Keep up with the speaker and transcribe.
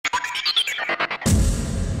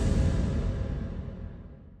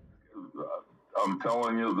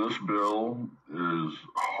telling you, this bill is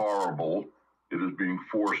horrible. It is being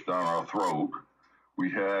forced down our throat. We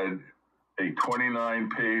had a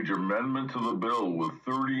 29-page amendment to the bill with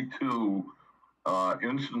 32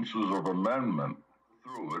 instances of amendment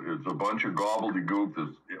through it. It's a bunch of gobbledygook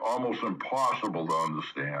that's almost impossible to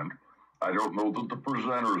understand. I don't know that the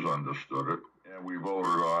presenters understood it, and we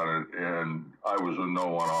voted on it, and I was a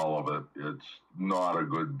no on all of it. It's not a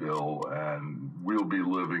good bill, and we'll be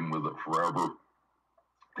living with it forever.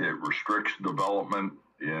 It restricts development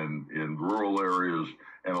in rural areas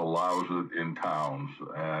and allows it in towns.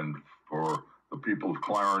 And for the people of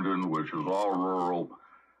Clarendon, which is all rural,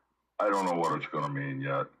 I don't know what it's going to mean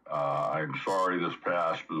yet. I'm sorry this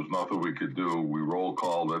passed, but there's nothing we could do. We roll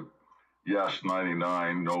called it. Yes,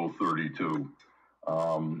 99, no 32.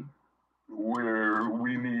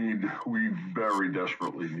 We very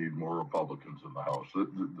desperately need more Republicans in the House.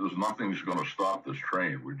 There's nothing's going to stop this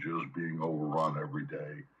train. We're just being overrun every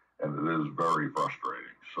day, and it is very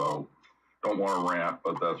frustrating. So don't want to rant,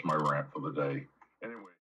 but that's my rant for the day.